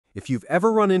If you've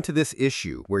ever run into this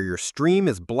issue where your stream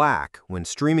is black when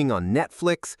streaming on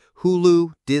Netflix,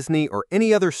 Hulu, Disney, or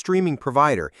any other streaming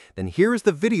provider, then here is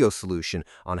the video solution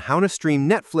on how to stream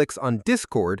Netflix on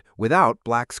Discord without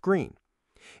black screen.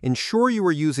 Ensure you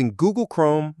are using Google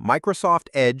Chrome, Microsoft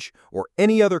Edge, or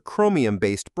any other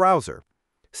Chromium-based browser.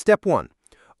 Step 1.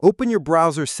 Open your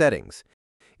browser settings.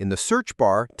 In the search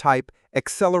bar, type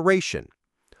Acceleration.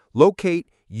 Locate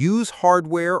Use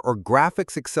Hardware or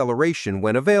Graphics Acceleration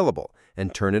when available,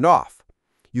 and turn it off.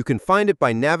 You can find it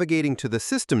by navigating to the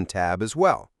System tab as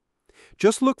well.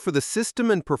 Just look for the System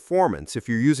and Performance if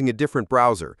you're using a different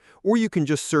browser, or you can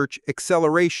just search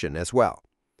Acceleration as well.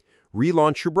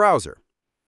 Relaunch your browser.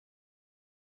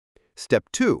 Step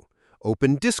 2.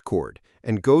 Open Discord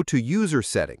and go to User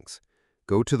Settings.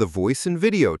 Go to the Voice and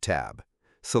Video tab.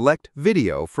 Select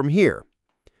Video from here.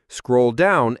 Scroll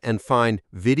down and find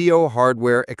Video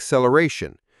Hardware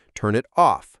Acceleration. Turn it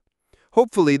off.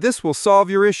 Hopefully this will solve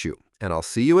your issue, and I'll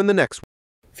see you in the next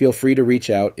one. Feel free to reach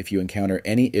out if you encounter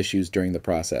any issues during the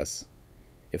process.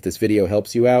 If this video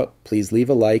helps you out, please leave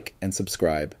a like and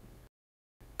subscribe.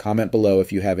 Comment below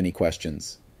if you have any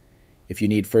questions. If you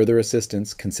need further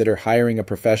assistance, consider hiring a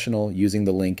professional using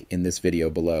the link in this video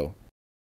below.